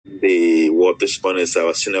the word this morning is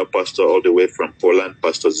our senior pastor all the way from Poland,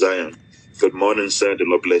 Pastor Zion. Good morning, sir. The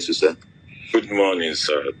Lord bless you, sir. Good morning,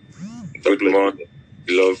 sir. Good morning,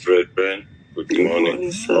 beloved brethren. Good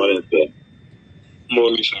morning. Good morning, sir. Good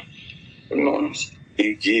morning, sir. Good morning.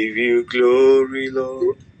 We give you glory,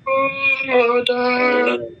 Lord.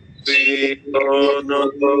 And we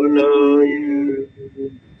honor you.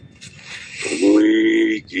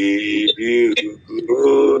 We give you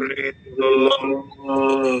glory,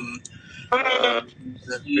 Lord. And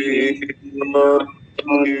we honor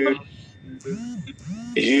you.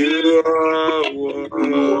 You are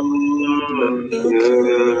wonderful.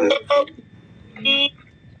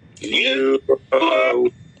 You are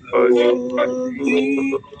wonderful.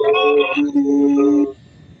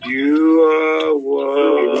 You are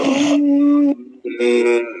wonderful.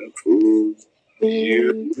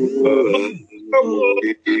 You are.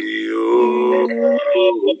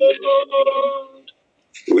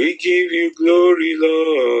 We give you glory,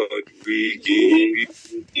 Lord. We give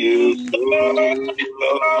you glory,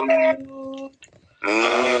 Lord.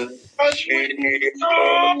 And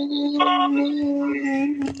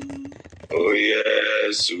oh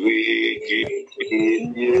yes, we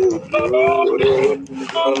give you glory,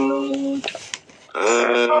 Lord.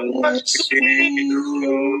 And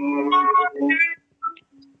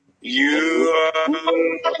you are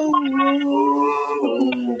wonderful.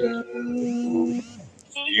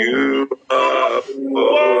 You are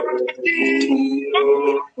worthy,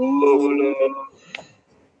 oh Lord.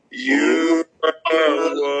 You are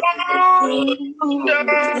wonderful.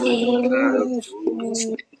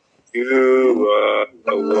 You are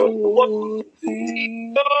worthy.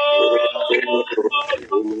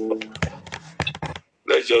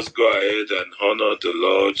 Let's just go ahead and honor the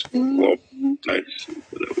Lord one time.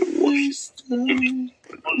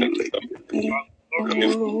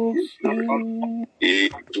 He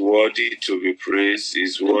is worthy to be praised. He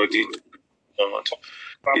is worthy to be honored.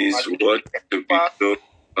 He is worthy to be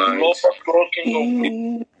glorified.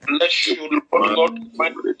 Bless you, Lord God, my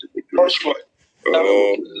joy.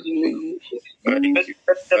 Oh,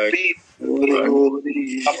 thank you.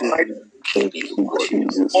 Thank you,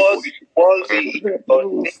 Jesus. Worthy,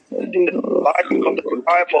 light of the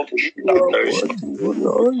tribe of Judah.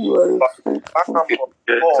 Lord, you are faithful.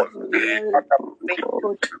 Thank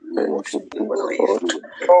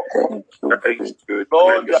you, Lord.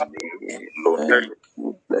 Thank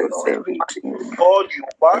you, blessed Redeemer. Lord,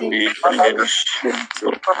 you are the strength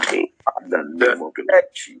of me. The name of the Lord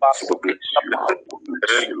Jesus.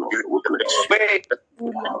 Thank you,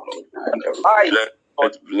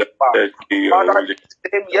 Lord. Blessed be your holy name.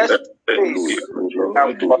 Yesterday,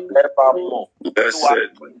 and forevermore. Blessed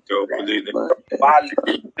be your holy name.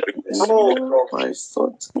 Oh, my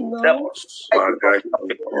son, now,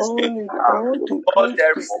 all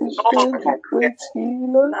there is no great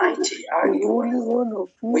healer, the Holy One of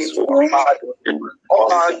Israel, all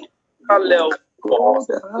God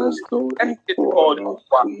that has no equal,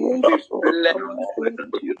 the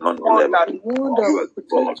one that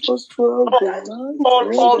protects us throughout the night, the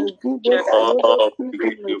one that gives us another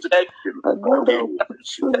privilege, another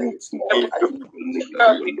opportunity.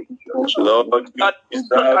 Lord,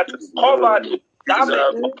 that is covered.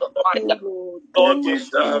 God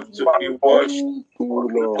deserves to be worshipped.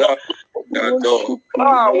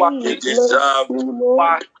 He deserves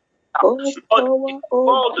all power,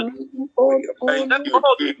 all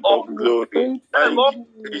King of glory.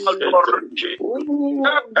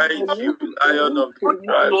 Thank you, Lion of the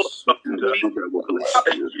tribes.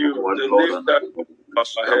 Thank you, the lifter of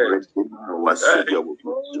our head.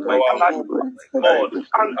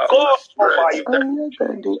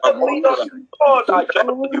 God and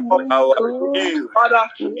God of our heal. Father,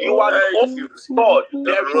 you are the God.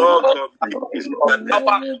 There is no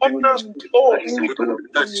our cornerstone. We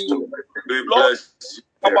bless you.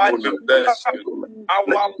 Our bless you. Our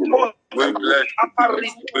God, we bless you.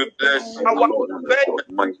 We bless you.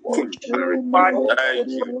 Our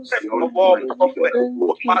faith,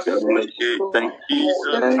 thank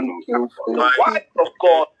you. Thank you, wife of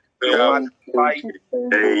God. Amen.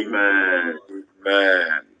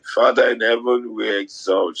 Amen. Father in heaven, we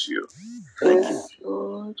exalt you. Thank you,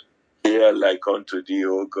 Lord. Here like unto thee,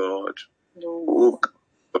 O God, who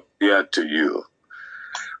compare to you.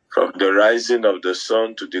 From the rising of the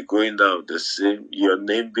sun to the going down of the same, your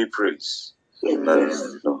name be praised. Amen.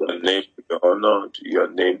 Your name be honored.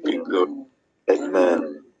 Your name be glorified.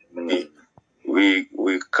 Amen. We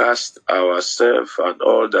cast ourselves and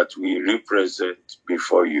all that we represent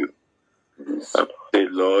before you. And say,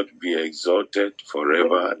 Lord, be exalted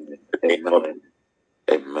forever. Amen.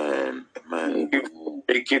 Amen. Amen. Keep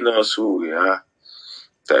making us who we are.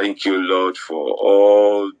 Thank you, Lord, for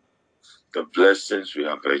all the blessings we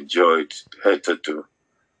have enjoyed hitherto.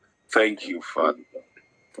 Thank you, Father,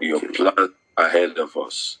 for your plan ahead of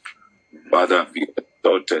us. Father, be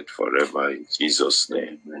exalted forever in Jesus'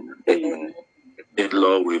 name. Amen. And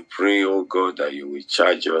Lord, we pray, oh God, that you will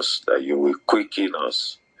charge us, that you will quicken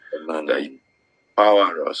us, that you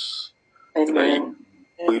empower us, that you will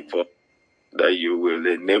equip us, that you will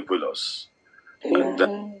enable us, and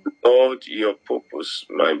that, Lord, your purpose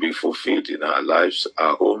might be fulfilled in our lives,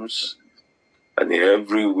 our homes, and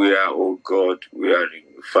everywhere, oh God, wherein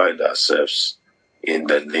we find ourselves, in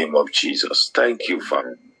the name of Jesus. Thank you,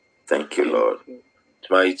 Father. Thank you, Lord. In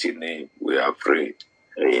mighty name we have prayed.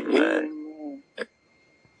 Amen.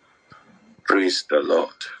 Praise the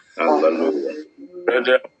Lord. Hallelujah.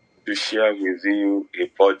 Brother, to share with you a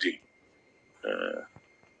body,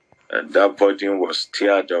 and that body was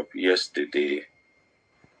teared up yesterday.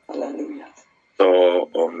 Hallelujah. So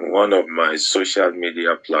on one of my social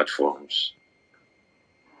media platforms,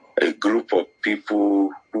 a group of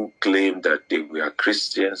people who claim that they were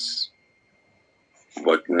Christians,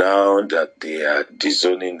 but now that they are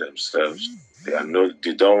disowning themselves,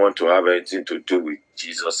 they don't want to have anything to do with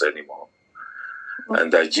Jesus anymore,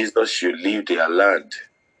 and that Jesus should leave their land.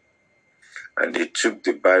 And they took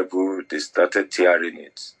the Bible, they started tearing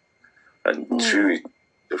it, and threw it in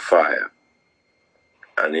the fire.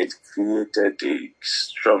 And it created a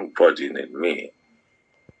strong burden in me.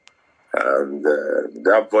 And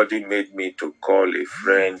that body made me to call a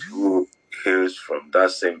friend who hails from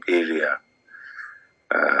that same area,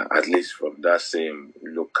 at least from that same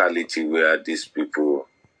locality where these people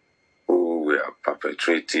who were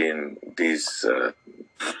perpetrating this,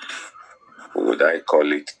 would I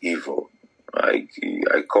call it evil? I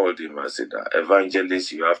called him and said,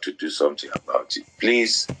 Evangelist, you have to do something about it.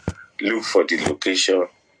 Please look for the location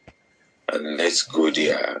and let's go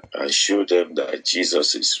there and show them that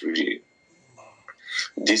Jesus is real.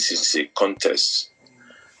 This is a contest.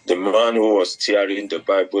 The man who was tearing the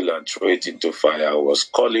Bible and throwing it into fire was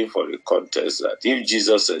calling for a contest that if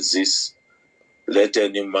Jesus exists, let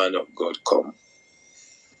any man of God come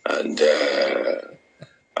and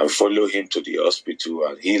follow him to the hospital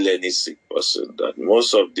and heal any sick person. That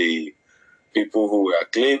most of the people who were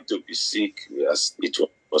claimed to be sick, it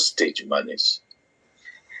was stage managed.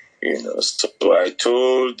 So I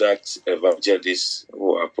told that evangelist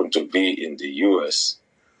who happened to be in the US,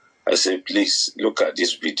 I said, please look at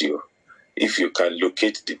this video. If you can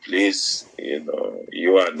locate the place,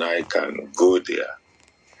 you and I can go there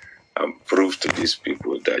and prove to these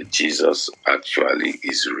people that Jesus actually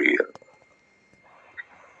is real.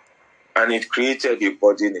 And it created a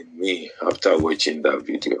burden in me after watching that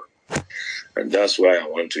video. And that's why I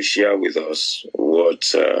want to share with us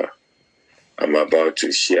what I'm about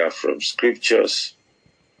to share from scriptures.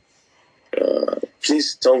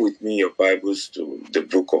 Please turn with me your Bibles to the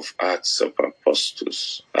book of Acts of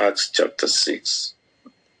Apostles, Acts chapter 6.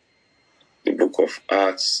 The book of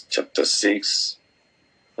Acts chapter 6.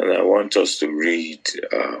 And I want us to read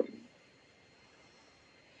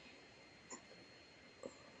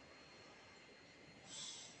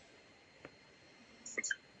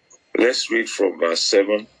let's read from verse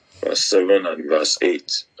 7 and verse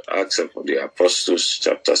 8. Acts of the Apostles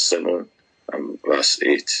chapter 7 and verse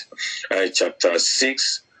 8. And chapter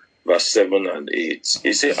 6 verse 7 and 8.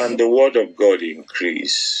 He said, and the word of God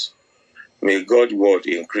increase. May God's word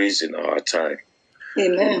increase in our time.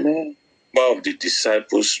 Amen. The number of the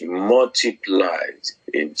disciples multiplied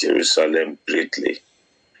in Jerusalem greatly,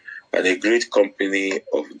 and a great company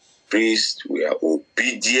of priests were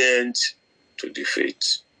obedient to the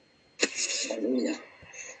faith. Hallelujah.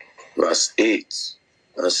 Verse 8.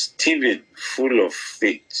 And Stephen, full of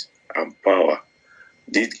faith and power,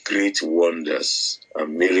 did great wonders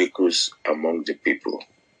and miracles among the people.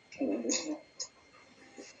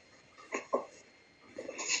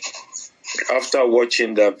 After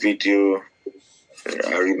watching that video,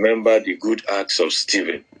 I remember the good acts of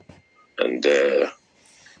Stephen, and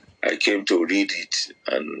I came to read it,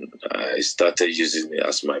 and I started using it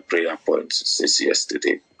as my prayer point since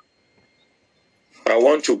yesterday. I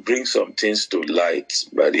want to bring some things to light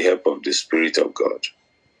by the help of the Spirit of God.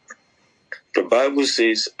 The Bible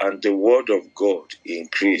says, and the word of God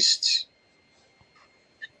increased.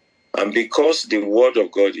 And because the word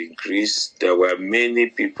of God increased, there were many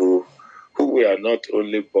people who were not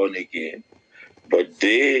only born again, but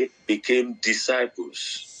they became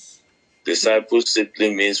disciples. Disciples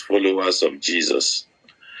simply means followers of Jesus.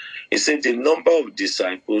 He said the number of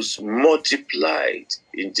disciples multiplied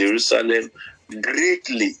in Jerusalem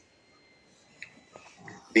greatly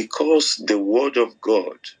because the word of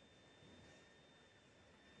God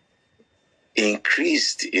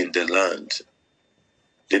increased in the land.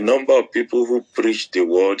 The number of people who preach the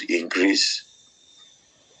word increased.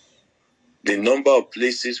 The number of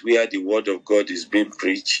places where the word of God is being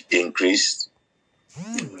preached increased.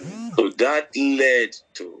 So that led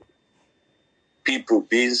to people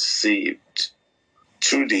being saved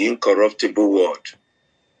through the incorruptible word.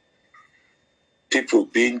 People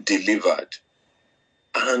being delivered.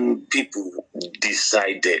 And people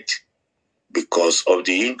decided, because of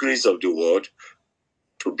the increase of the word,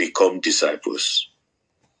 to become disciples.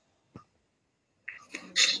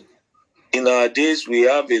 In our days, we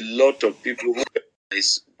have a lot of people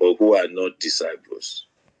who are not disciples.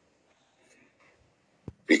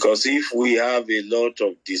 Because if we have a lot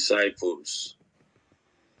of disciples,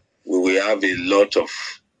 we will have a lot of,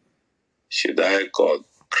 should I call,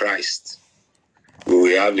 Christ. We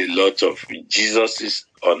will have a lot of Jesuses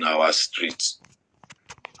on our streets.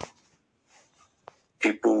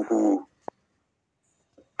 People who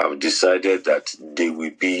have decided that they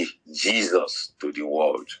will be Jesus to the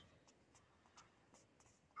world.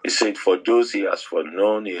 He said, for those he has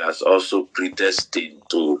foreknown, he has also predestined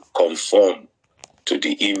to conform to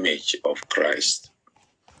the image of Christ.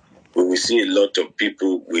 We will see a lot of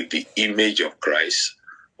people with the image of Christ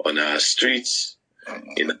on our streets,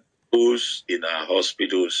 in our schools, in our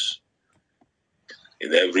hospitals,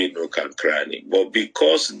 in every nook and cranny. But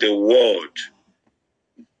because the word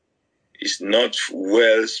is not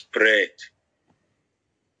well spread,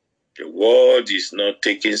 the word is not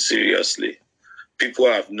taken seriously, people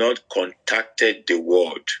have not contacted the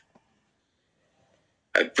word.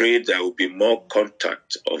 I pray there will be more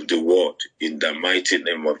contact of the word in the mighty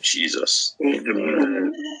name of Jesus.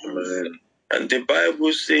 Amen. Amen. And the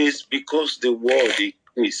Bible says, because the word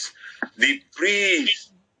increased, the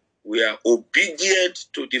priests were obedient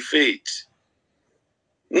to the faith.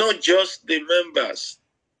 Not just the members.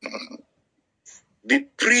 The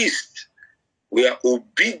priests were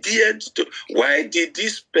obedient to. Why did he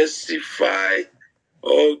specify,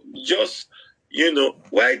 or just,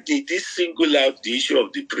 why did he single out the issue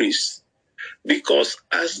of the priests? Because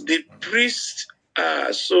as the priests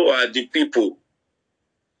are, so are the people.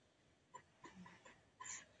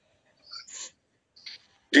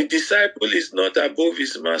 The disciple is not above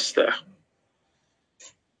his master.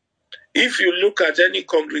 If you look at any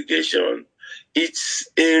congregation, it's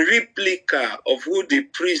a replica of who the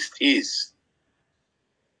priest is.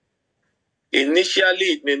 Initially,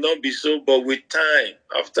 it may not be so, but with time,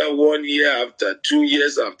 after 1 year, after 2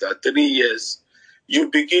 years, after 3 years, you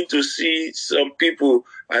begin to see some people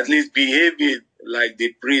at least behaving like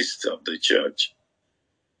the priests of the church.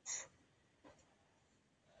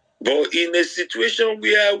 But in a situation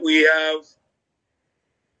where we have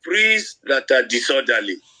priests that are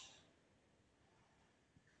disorderly,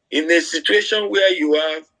 in a situation where you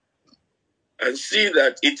have and see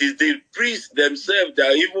that it is the priests themselves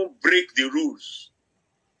that even break the rules,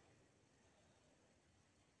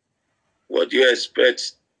 what do you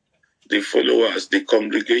expect the followers, the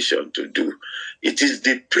congregation to do? It is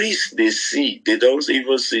the priests they see. They don't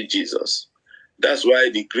even see Jesus. That's why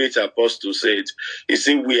the great apostle said, he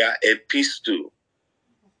said, we are a epistle.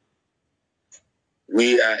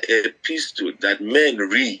 We are a epistle that men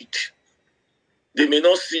read. They may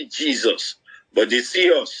not see Jesus, but they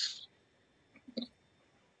see us.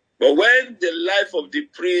 But when the life of the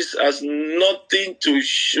priest has nothing to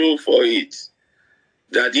show for it,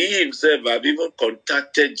 that he himself have even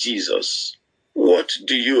contacted Jesus, what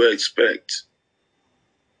do you expect?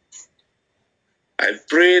 I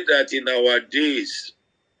pray that in our days,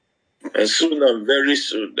 and soon and very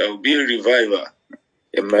soon, there will be a revival.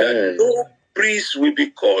 Amen. No priest will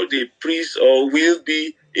be called a priest or will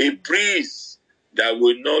be a priest that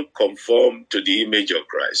will not conform to the image of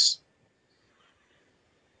Christ.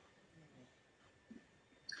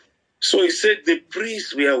 So he said the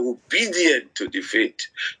priests were obedient to the faith.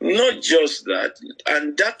 Not just that.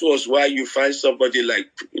 And that was why you find somebody like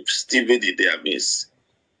Stephen in their midst.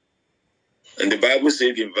 And the Bible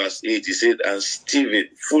said in verse 8, he said, and Stephen,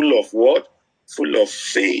 full of what? Full of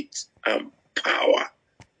faith and power.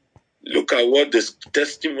 Look at what the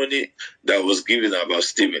testimony that was given about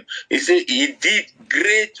Stephen. He said he did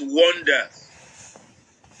great wonders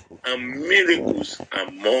and miracles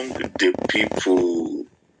among the people.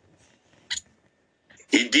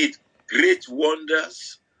 He did great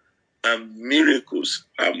wonders and miracles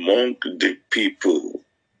among the people.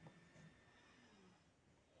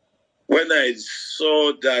 When I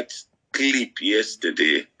saw that clip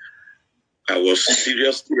yesterday, I was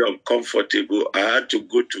seriously uncomfortable. I had to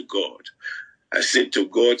go to God. I said to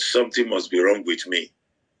God, something must be wrong with me.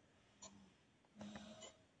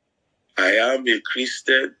 I am a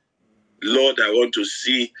Christian. Lord, I want to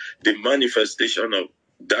see the manifestation of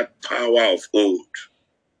that power of old.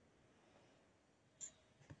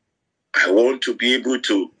 I want to be able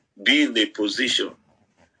to be in a position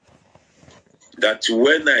that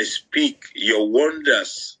when I speak, your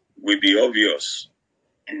wonders will be obvious.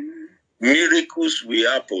 Miracles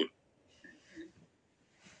will happen.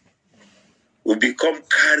 We become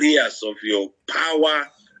carriers of your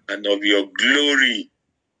power and of your glory.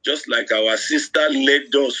 Just like our sister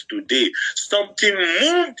led us today. Something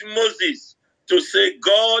moved Moses to say,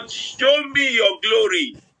 God, show me your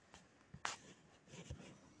glory.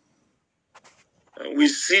 And we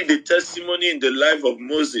see the testimony in the life of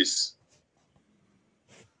Moses.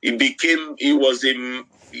 He became a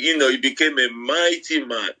mighty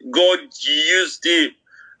man. God used him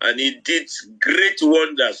and he did great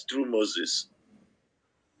wonders through Moses.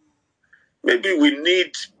 Maybe we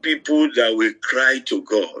need people that will cry to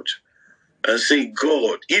God and say,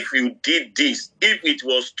 God, if you did this, if it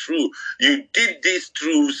was true, you did this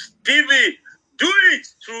through Stevie, do it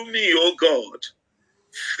through me, oh God.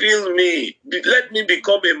 Fill me. Let me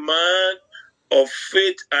become a man of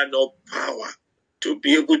faith and of power to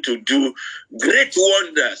be able to do great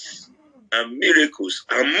wonders and miracles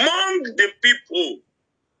among the people.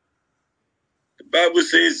 The Bible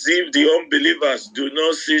says, if the unbelievers do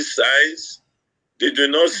not see signs, they do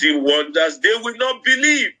not see wonders, they will not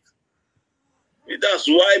believe. That's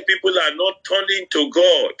why people are not turning to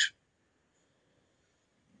God.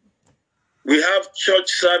 We have church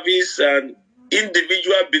service and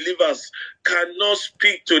individual believers cannot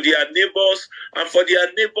speak to their neighbors and for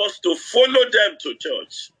their neighbors to follow them to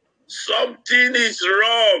church. Something is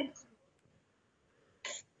wrong.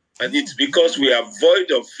 And it's because we are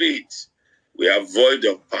void of faith. We are void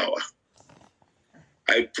of power.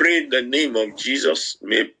 I pray in the name of Jesus,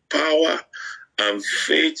 may power and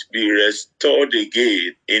faith be restored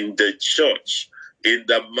again in the church, in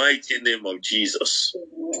the mighty name of Jesus.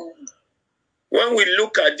 When we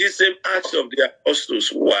look at this same Acts of the Apostles,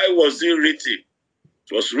 why was it written?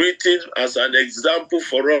 It was written as an example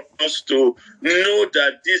for us to know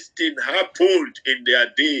that this thing happened in their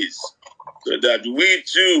days, so that we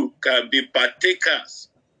too can be partakers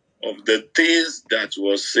of the things that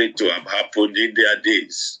was said to have happened in their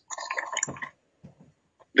days.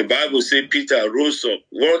 The Bible says Peter rose up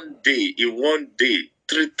in one day,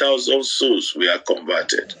 3,000 souls were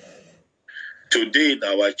converted. Today in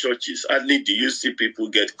our churches, hardly do you see people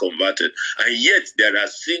get converted. And yet there are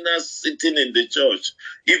sinners sitting in the church,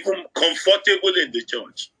 even comfortable in the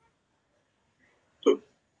church.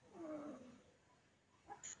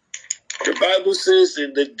 The Bible says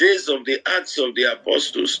in the days of the Acts of the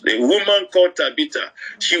Apostles, the woman called Tabitha,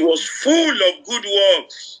 she was full of good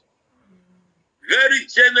works, very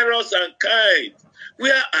generous and kind.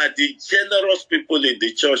 Where are the generous people in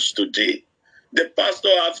the church today? The pastor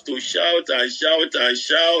has to shout and shout and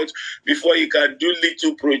shout before he can do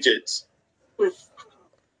little projects.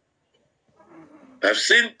 I've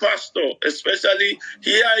seen pastors, especially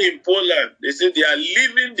here in Poland, they say they are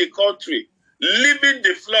leaving the country, leaving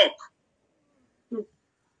the flock.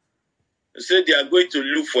 They say they are going to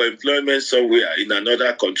look for employment somewhere in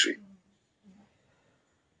another country.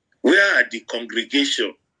 Where are the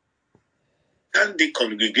congregation? Can the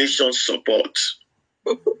congregation support?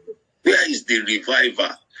 Where is the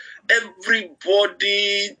revival?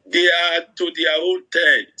 Everybody, they are to their own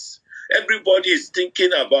tents. Everybody is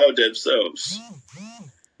thinking about themselves.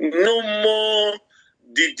 No more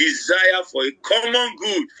the desire for a common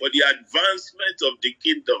good, for the advancement of the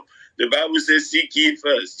kingdom. The Bible says, seek ye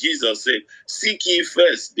first. Jesus said, seek ye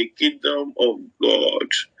first the kingdom of God.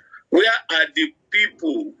 Where are the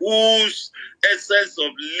people whose essence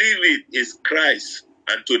of living is Christ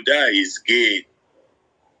and to die is gain?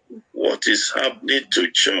 What is happening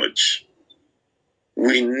to church?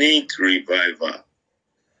 We need revival.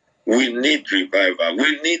 We need revival.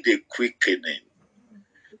 We need a quickening.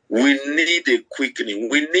 We need a quickening.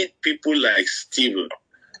 We need people like Stephen.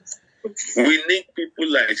 We need people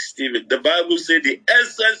like Stephen. The Bible says the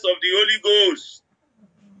essence of the Holy Ghost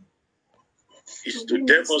is to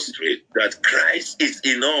demonstrate that Christ is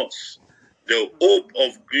in us, the hope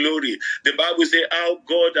of glory. The Bible says how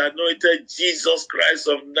God anointed Jesus Christ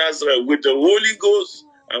of Nazareth with the Holy Ghost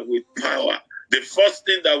and with power. The first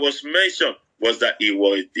thing that was mentioned was that he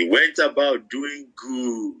went about doing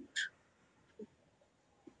good.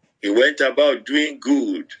 He went about doing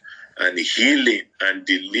good and healing and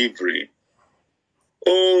delivering.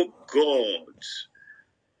 Oh God,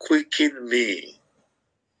 quicken me.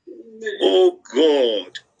 Oh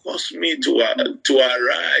God, cause me to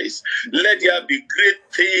arise. Let there be great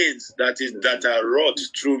things that are wrought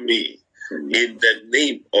through me. in the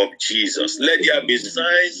name of Jesus. Let there be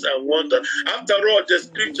signs and wonders. After all, the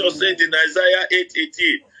scripture said in Isaiah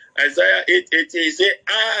 8:18, Isaiah 8:18, say,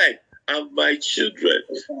 I and my children,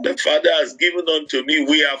 the Father has given unto me.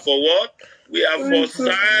 We are for what? We are for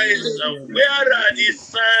signs. And where are these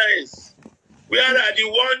signs? Where are the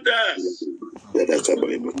wonders?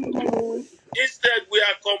 Instead, we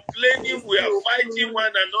are complaining, we are fighting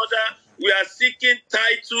one another, we are seeking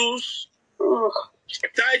titles,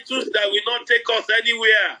 titles that will not take us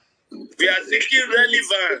anywhere. We are seeking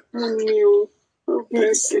relevance.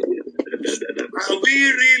 Are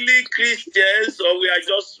we really Christians, or we are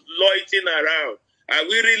just loitering around? Are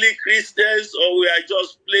we really Christians, or we are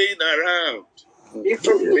just playing around?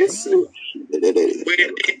 We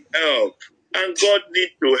need help, and God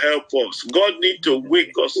needs to help us. God needs to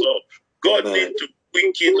wake us up. God needs to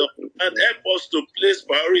quicken us and help us to place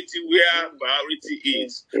priority where priority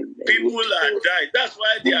is. People are dying. That's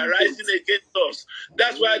why they are rising against us.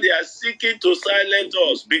 That's why they are seeking to silence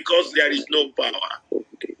us, because there is no power.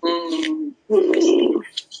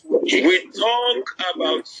 We talk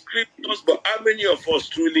about scriptures, but how many of us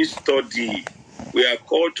truly study? We are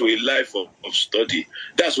called to a life of study.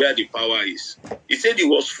 That's where the power is. He said he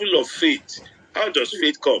was full of faith. How does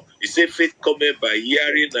faith come? He said faith cometh by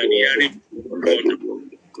hearing, and hearing the word of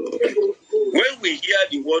God. When we hear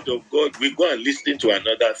the word of God, we go and listen to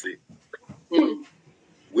another thing.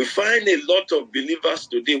 We find a lot of believers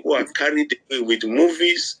today who are carried away with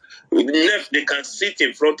movies. They can sit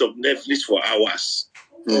in front of Netflix for hours.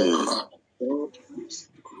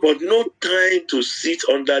 But no time to sit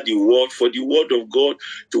under the word, for the word of God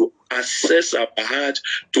to assess our heart,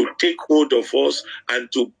 to take hold of us, and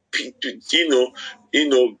to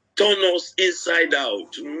turn us inside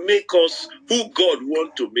out, to make us who God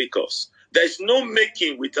wants to make us. There's no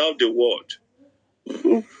making without the word.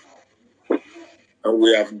 And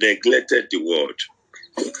we have neglected the word.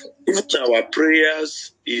 Even our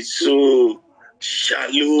prayers is so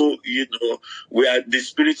shallow, where the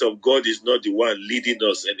Spirit of God is not the one leading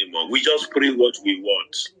us anymore. We just pray what we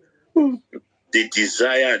want. The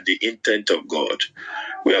desire and the intent of God.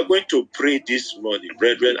 We are going to pray this morning,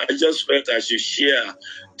 brethren. I just felt I should share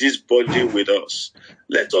this burden with us.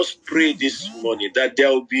 Let us pray this morning that there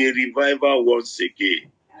will be a revival once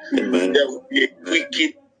again. Amen. There will be a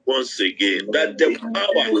quickening once again. That the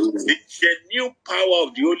power, the new power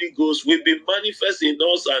of the Holy Ghost will be manifest in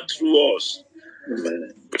us and through us.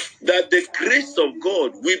 Amen. That the grace of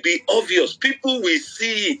God will be obvious. People will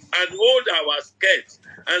see it and hold our skirts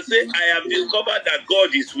and say, I have discovered that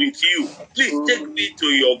God is with you. Please take me to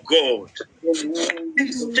your God.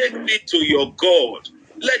 Please take me to your God.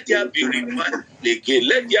 Let there be revival again.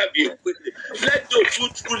 Let there be quickly. Let those who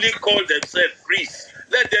truly call themselves priests,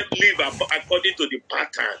 let them live according to the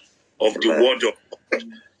pattern of the word of God.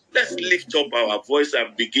 Let's lift up our voice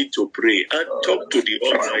and begin to pray and talk to the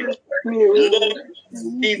Almighty.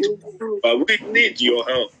 Lord, we need your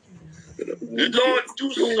help. Lord,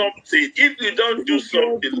 do something. If you don't do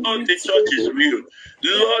something, Lord, the church is real.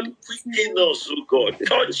 Lord, quicken us, oh God.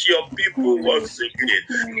 Touch your people once again.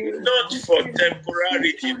 Not for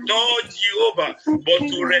temporarity, Lord Jehovah, but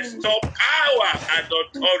to restore power and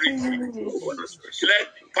authority. Let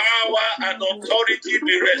power and authority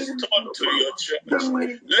be restored to your church.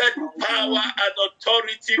 Let power and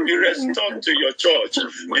authority be restored to your church.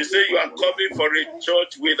 You say you are coming for a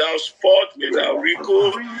church without spot, without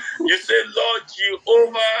wrinkle. You say, Lord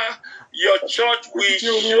Jehovah, your church will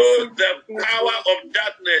show the power of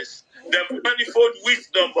darkness, the manifold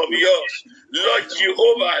wisdom of yours. Lord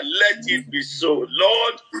Jehovah, let it be so.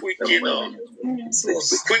 Lord, quicken us.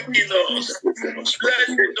 Quicken us. Let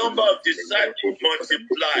the number of disciples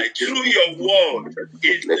multiply through your word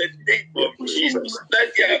in the name of Jesus.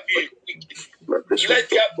 Let there be quickening. Let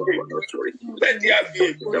there be quickening. Let there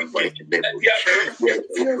be quickening. Let there be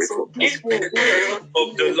quickening. In the name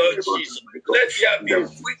of the Lord Jesus. Let there be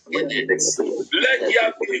quickening. Let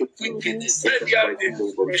there be quickening. Let there be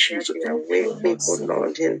quickening.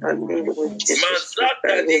 Lord, in the name of Jesus.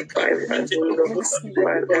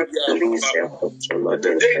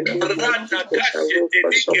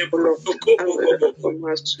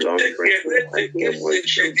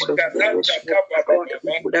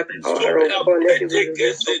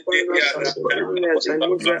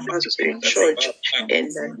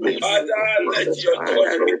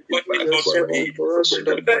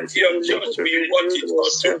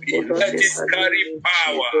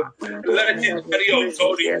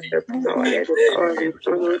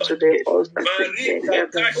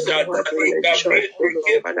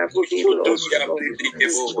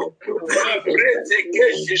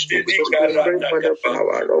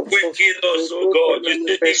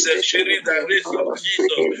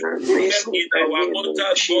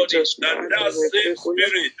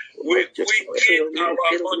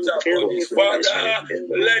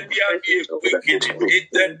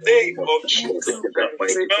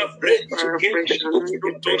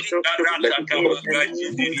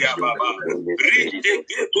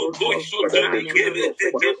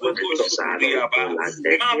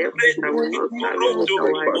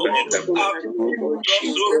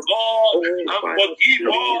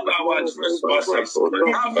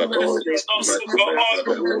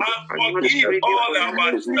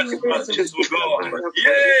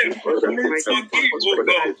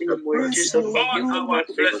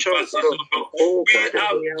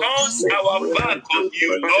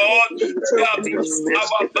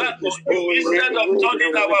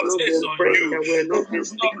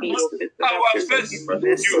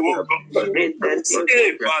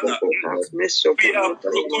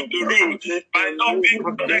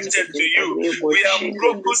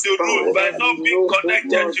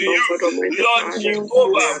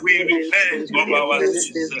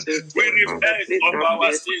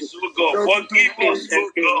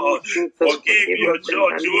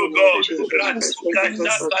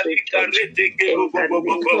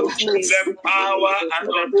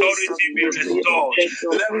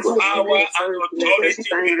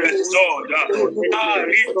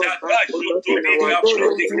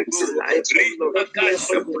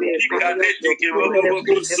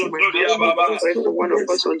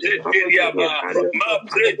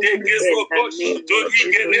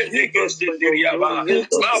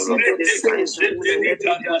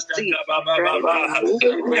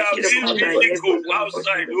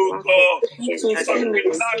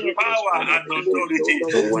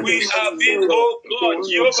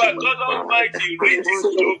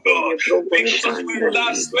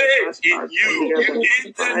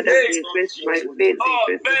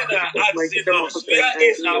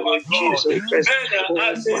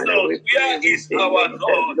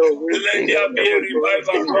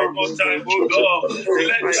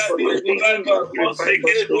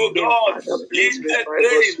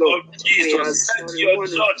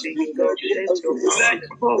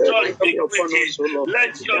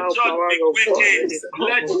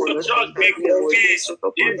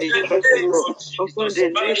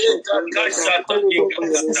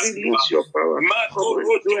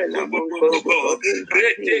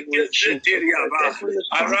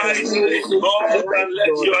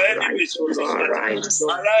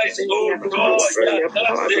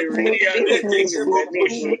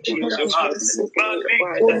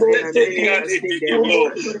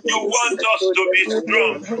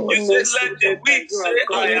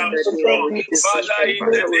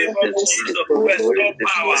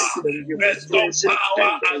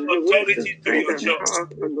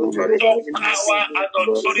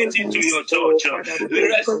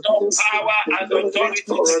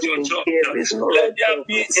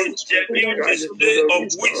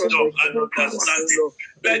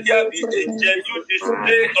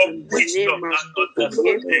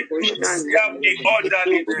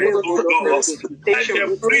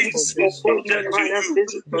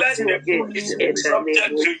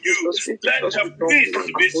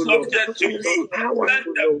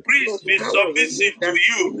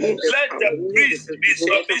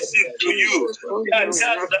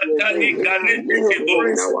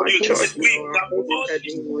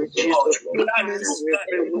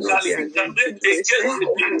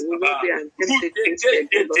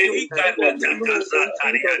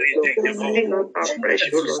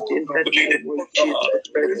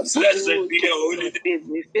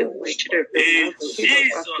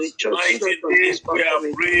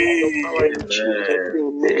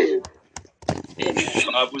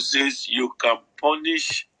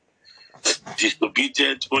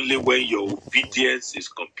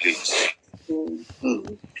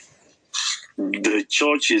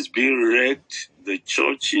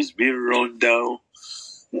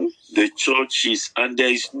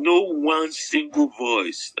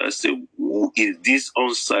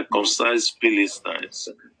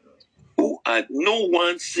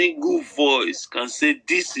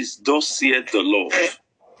 saith the Lord.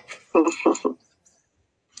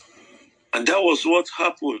 And that was what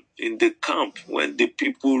happened in the camp when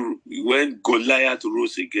Goliath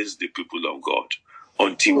rose against the people of God,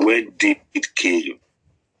 until when David came.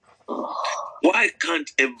 Why can't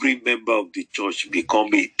every member of the church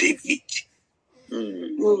become a David?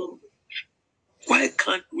 Why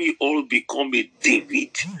can't we all become a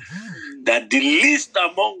David? That the least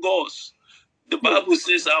among us, the Bible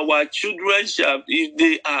says, our children shall, if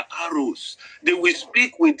they are arrows, they will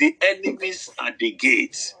speak with the enemies at the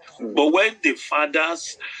gates. But when the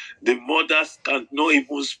fathers, the mothers cannot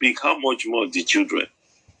even speak, how much more the children?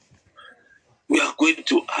 We are going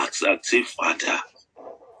to ask and say, Father,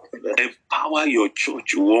 empower your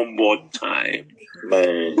church one more time.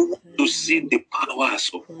 To see the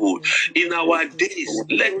powers of God. In our days,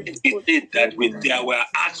 let it be said that there were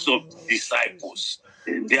acts of disciples.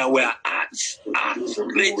 There were acts,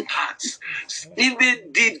 great acts.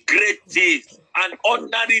 Stephen did great things. An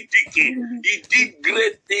ordinary deacon, he did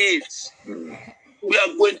great things. We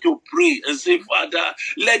are going to pray and say, Father,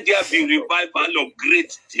 let there be revival of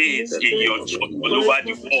great things in your church all over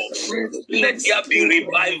the world. Let there be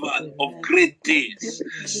revival of great things.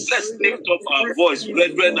 Let's lift up our voice,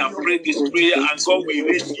 brethren, and pray this prayer, and God will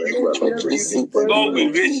raise you. God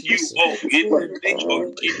will raise you up in the name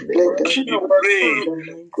of Jesus. We pray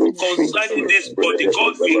concerning this body,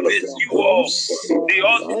 God will raise you up. The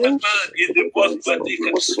ultimate man is the first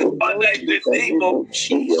partaker. Father, in the name of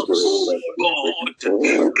Jesus, God,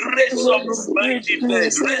 raise up mighty men,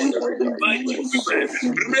 raise up mighty women,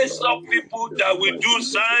 raise up people that will do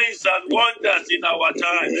signs and wonders in our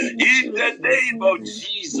time. In the name of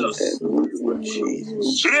Jesus.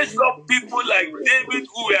 Raise up people like David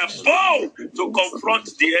who were bold to confront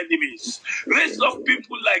the enemies. Raise up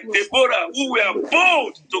people like Deborah who were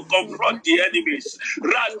bold to confront the enemies.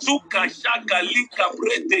 Ratuka shaka lika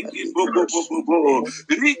preteke bobo bobo bobo.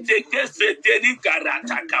 Riteke seterika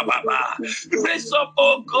rataka baba. Raise up,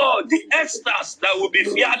 oh God, the Esthers that will be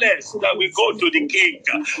fearless, that will go to the king.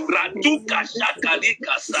 Ratuka shaka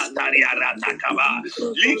lika sataria ratakaba.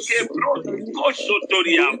 Like protoko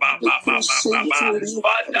sotoria baba baba baba.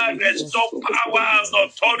 Father, restore power and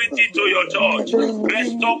authority to your church.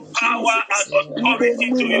 Restore power and authority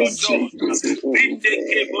to your church.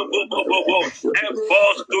 Help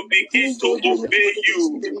us to begin to obey you.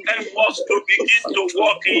 Help us to begin to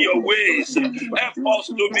walk in your ways. Help us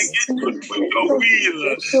to begin to do your will.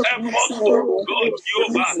 Help us to God,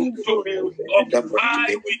 Jehovah, to be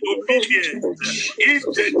occupied with obedience. In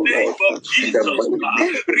the name of Jesus,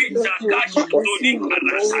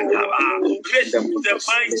 raise up the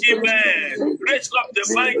mighty men, raise up the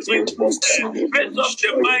mighty women, raise up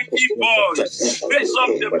the mighty boys, raise up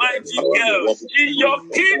the mighty girls in your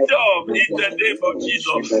kingdom. In the name of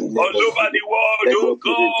Jesus, all over the world, oh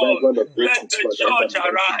God, let the church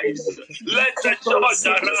arise. Let the church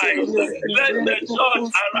arise. Let the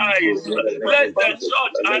church arise. Let the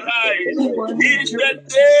church arise. In the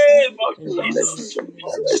name of Jesus.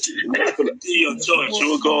 Quicken your church,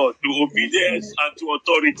 oh God, to obedience and to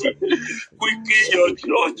authority. Quicken your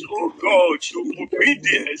church, oh God, to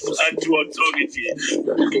obedience and to authority.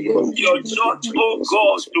 Quicken your church, oh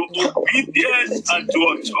God, to obedience and to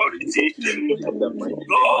authority.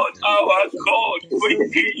 Lord, our God,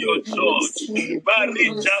 quicken your church.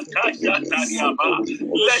 Barita Kasha Tariaba.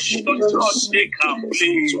 Let your church take her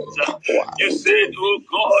place. You said, oh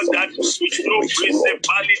God, that you show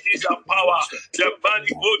principalities and power, the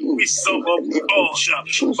manifold wisdom of God.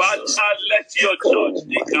 Father, let your church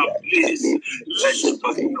take her place. Let your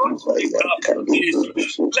church take her place.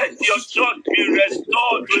 Let your church be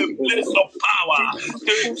restored to a place of power,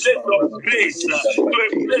 to a place of grace, to a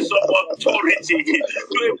place of authority,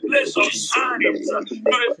 to a place of signs, to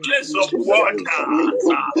a place of wonders.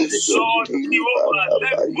 Lord Jehovah,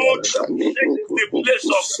 let boldness take the place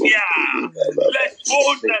of fear. Let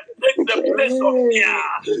boldness take the place of fear.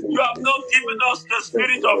 You have not given us the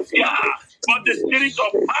spirit of fear, but the spirit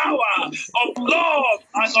of power, of love,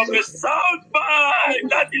 and of a sound mind.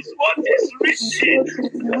 That is what is written.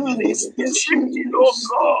 That is written, oh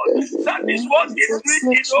God. That is what is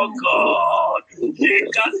written, oh God.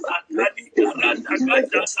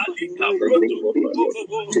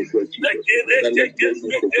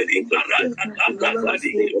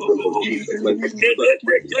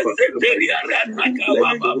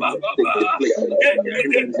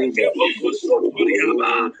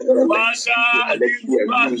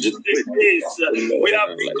 We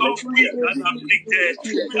have become weak and afflicted.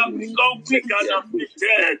 We have become weak and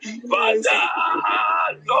afflicted. Father,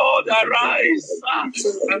 Lord, arise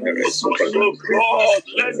and bless us, oh God.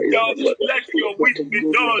 Let your will be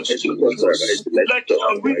done, Jesus. Let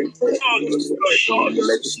your will be done to your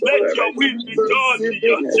church. Let your will be done in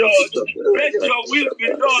your church. Let your will be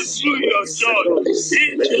done through your church.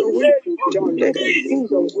 In the name of Let the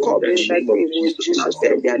kingdom come in the name of Jesus.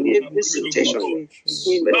 Let there be a visitation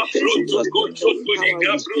in the face of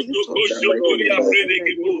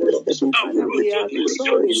Father, we are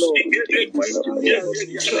sorry, Lord. We are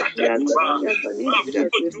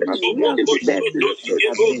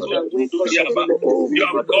you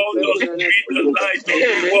have called us to be the light of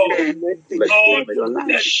the world. Lord, let your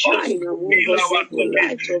light shine among us.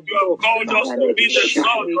 You have called us to be the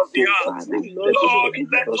salt of the earth. Lord,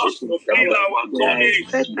 let us fulfill our calling.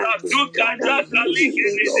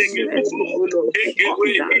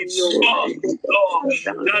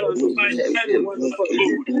 That be my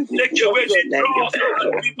signpost. Take away the dross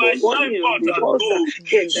and be my signpost at gold.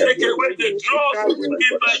 Take away the dross and be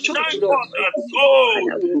my signpost at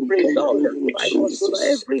gold. Pray, Lord,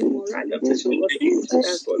 every immorality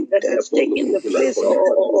that has taken the place of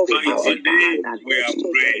our Father. We are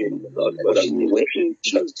praying. In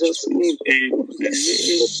Jesus' name.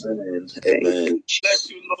 Amen. Bless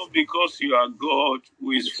you, Lord, because you are God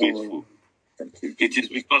who is faithful. It is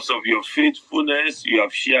because of your faithfulness you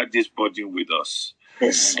have shared this burden with us.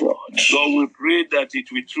 Yes, Lord. Lord, we pray that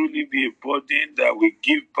it will truly be a burden that we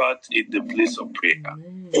give part in the place of prayer.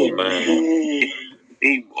 Amen. In the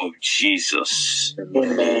name of Jesus.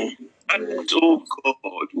 Amen. And oh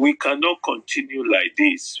God, we cannot continue like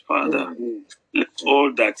this, Father. Let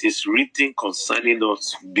all that is written concerning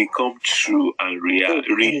us become true and real.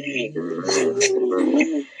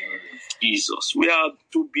 Jesus, we are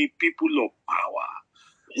to be people of power.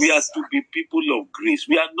 We are to be people of grace.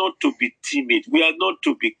 We are not to be timid. We are not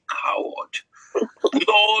to be coward.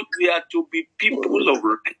 Lord, we are to be people of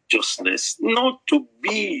righteousness, not to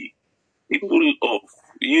be people of,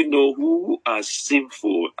 who are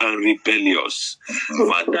sinful and rebellious.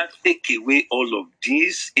 Father, take away all of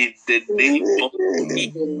this in the name of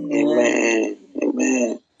Jesus. Amen.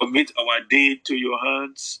 Amen. Commit our day into your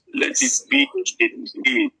hands. Let it be a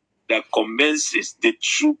day that commences the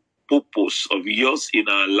true purpose of yours in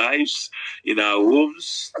our lives, in our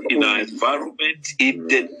homes, in our environment, in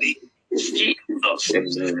the name of Jesus.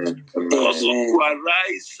 Also to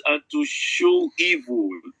arise and to show evil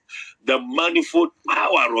the manifold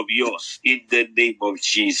power of yours in the name of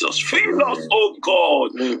Jesus. Fill us, oh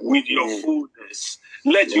God, with your fullness.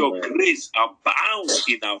 Let your grace abound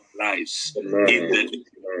in our lives in the name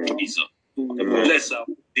of Jesus. Bless our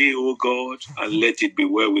day, oh God, and let it be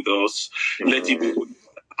well with us. Let it be well with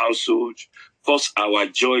our household. Cause our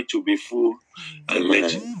joy to be full and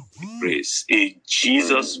let it be praised. In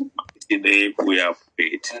Jesus' mighty name we have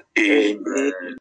prayed. Amen.